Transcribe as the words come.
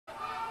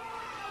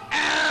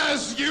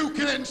As you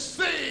can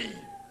see,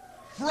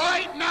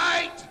 Fright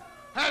Night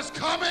has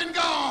come and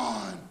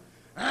gone,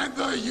 and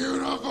the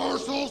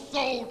Universal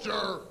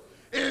Soldier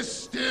is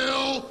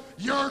still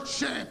your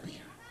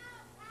champion.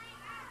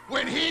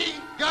 When he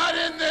got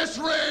in this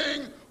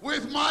ring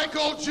with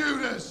Mikael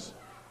Judas,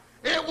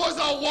 it was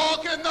a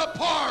walk in the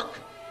park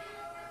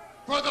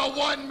for the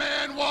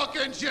one-man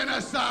walking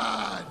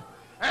genocide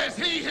as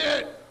he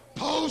hit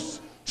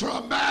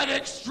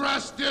post-traumatic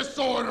stress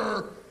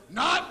disorder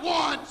not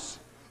once,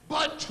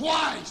 but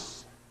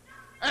twice.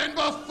 And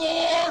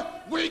before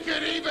we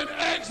could even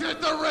exit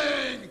the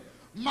ring,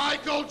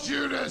 Mikael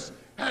Judas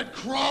had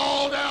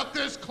crawled out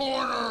this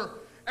corner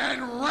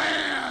and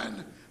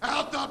ran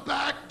out the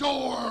back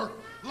door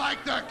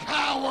like the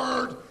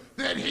coward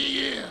that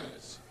he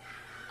is.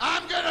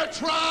 I'm gonna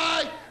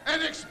try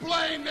and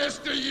explain this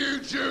to you,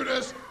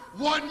 Judas,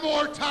 one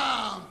more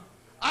time.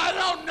 I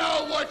don't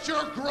know what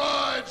your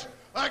grudge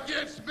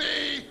against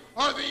me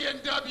or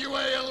the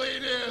NWA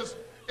Elite is.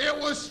 It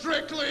was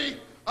strictly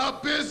a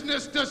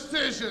business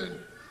decision.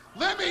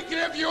 Let me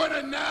give you an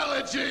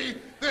analogy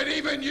that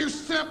even you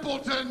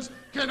simpletons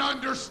can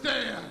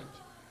understand.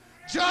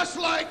 Just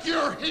like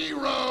your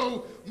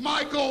hero,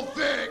 Michael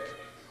Vick,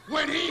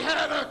 when he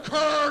had a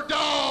cur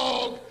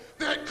dog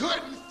that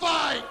couldn't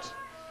fight,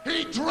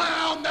 he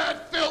drowned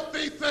that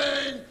filthy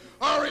thing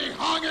or he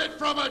hung it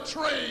from a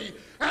tree.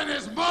 And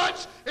as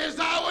much as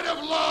I would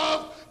have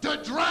loved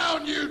to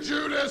drown you,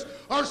 Judas,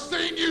 or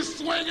seen you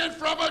swinging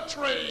from a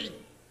tree,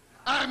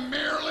 I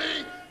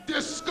merely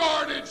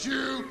discarded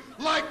you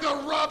like the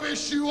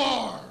rubbish you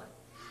are.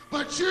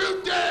 But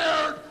you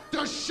dared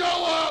to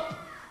show up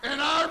in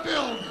our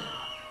building,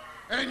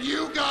 and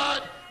you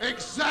got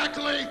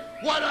exactly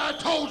what I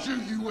told you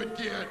you would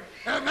get,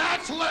 and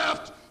that's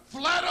left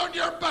flat on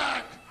your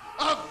back,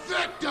 a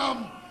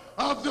victim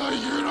of the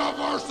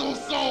Universal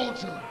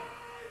Soldier.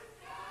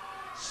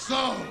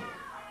 So,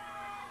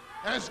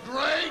 as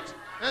great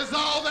as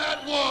all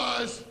that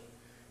was,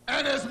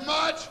 and as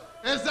much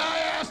as I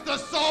asked the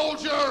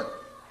soldier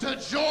to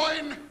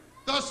join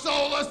the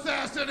Soul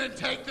Assassin and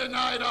take the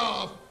night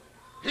off,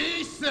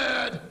 he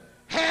said,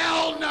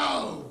 hell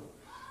no.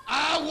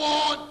 I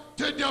want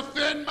to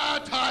defend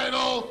my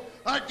title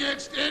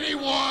against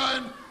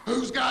anyone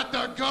who's got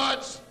the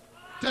guts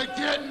to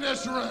get in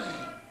this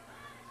ring.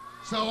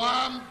 So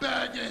I'm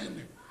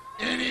begging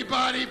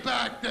anybody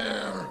back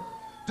there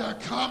to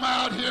come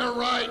out here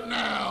right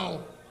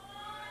now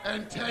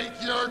and take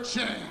your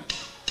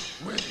chance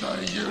with the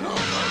Universal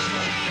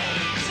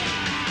Soldier.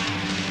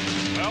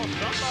 Well,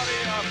 somebody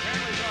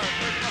apparently is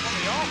picking up on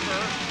the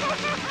offer.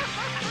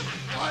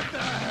 What the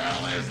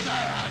hell is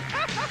that?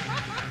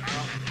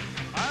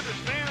 I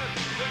understand that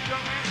this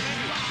young man's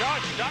name is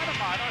Josh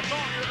Dynamite. I saw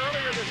him here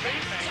earlier this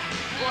evening.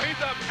 Well,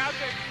 he's up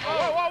passing.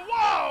 Whoa, whoa,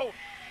 whoa!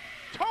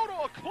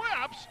 Total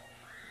eclipse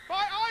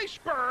by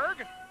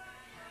Iceberg.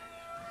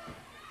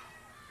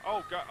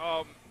 Oh,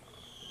 God.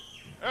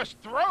 That's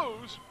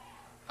throws.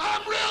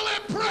 I'm real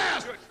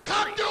impressed.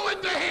 Come do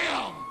it to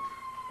him.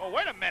 Oh,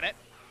 wait a minute.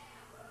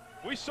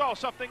 We saw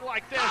something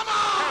like this Come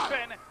on!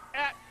 happen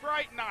at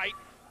Fright Night.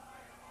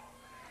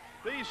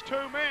 These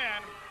two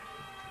men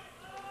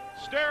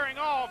staring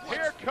off.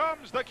 Here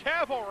comes the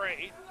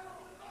cavalry.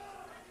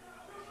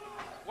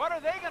 What are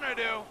they gonna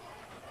do?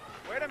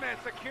 Wait a minute,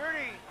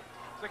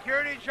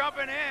 security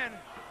jumping in.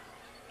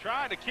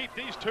 Trying to keep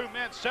these two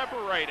men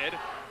separated.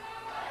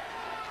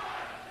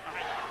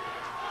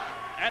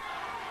 And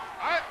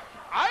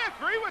I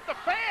agree with the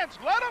fans.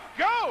 Let them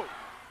go.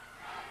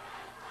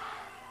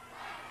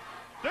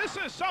 This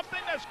is something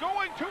that's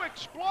going to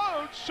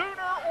explode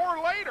sooner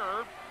or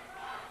later.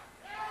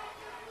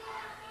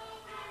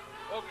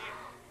 Well,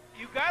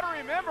 you got to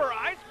remember,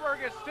 Iceberg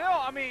is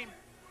still,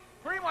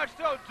 pretty much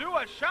still due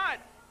a shot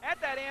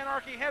at that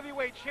Anarchy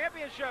Heavyweight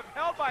Championship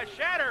held by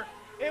Shatter.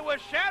 It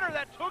was Shatter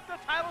that took the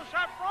title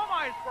shot from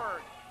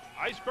Iceberg.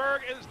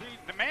 Iceberg is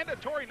the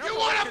mandatory number. You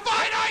want to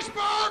fight,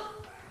 Iceberg?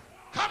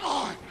 Come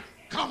on.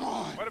 Come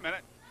on. Wait a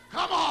minute.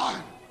 Come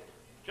on.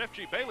 Jeff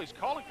G. Bailey's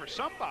calling for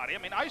somebody.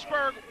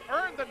 Iceberg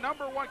earned the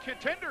 #1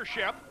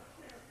 contendership.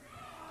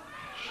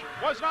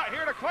 Was not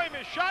here to claim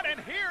his shot, and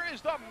here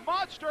is the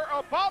monster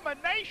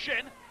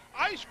Abomination.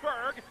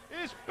 Iceberg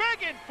is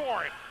begging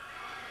for it.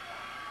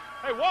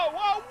 Hey, whoa,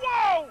 whoa,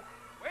 whoa!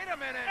 Wait a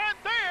minute. And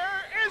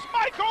there is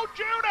Mikael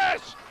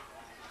Judas.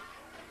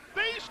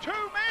 These two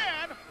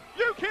men,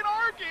 you can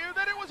argue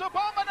that it was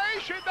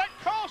Abomination that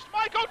cost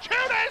Mikael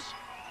Judas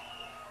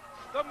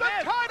the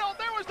title.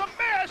 There was the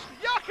miss,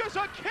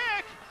 Yakuza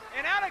kick.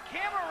 And out of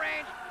camera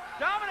range,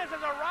 Dominus has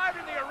arrived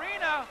in the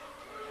arena,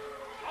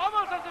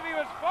 almost as if he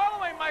was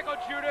following Mikael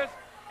Judas,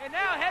 and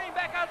now heading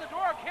back out the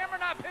door. Camera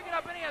not picking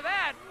up any of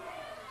that.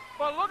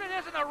 But look at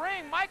this in the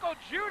ring, Mikael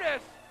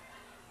Judas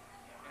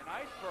and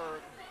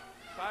Iceberg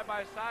side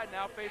by side,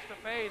 now face to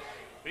face.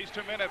 These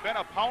two men have been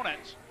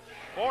opponents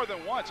more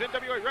than once.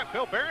 NWA rep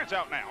Bill Behrens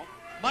out now.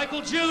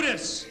 Mikael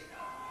Judas,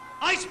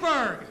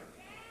 Iceberg,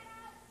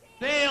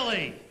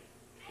 Bailey,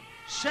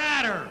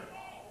 Shatter,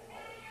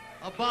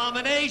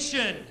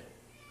 Abomination.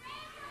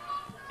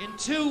 In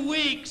 2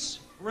 weeks,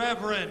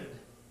 Reverend,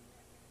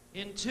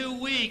 in 2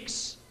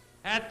 weeks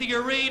at the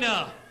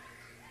arena,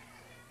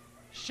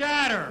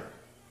 Shatter,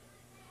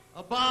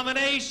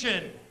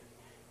 Abomination,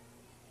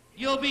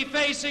 you'll be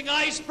facing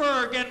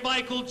Iceberg and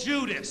Mikael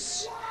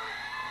Judas.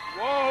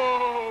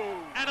 Whoa!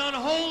 An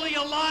unholy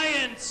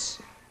alliance.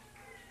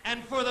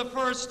 And for the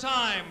first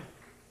time,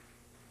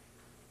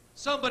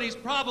 somebody's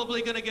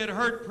probably going to get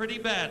hurt pretty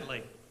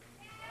badly.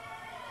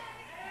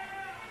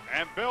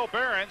 And Bill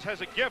Behrens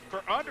has a gift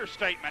for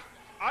understatement.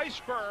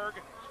 Iceberg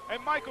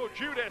and Mikael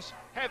Judas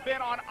have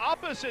been on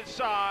opposite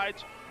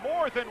sides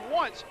more than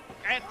once,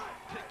 and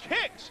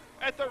kicks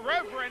at the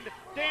Reverend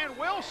Dan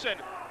Wilson.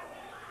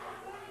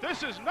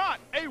 This is not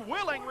a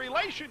willing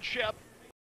relationship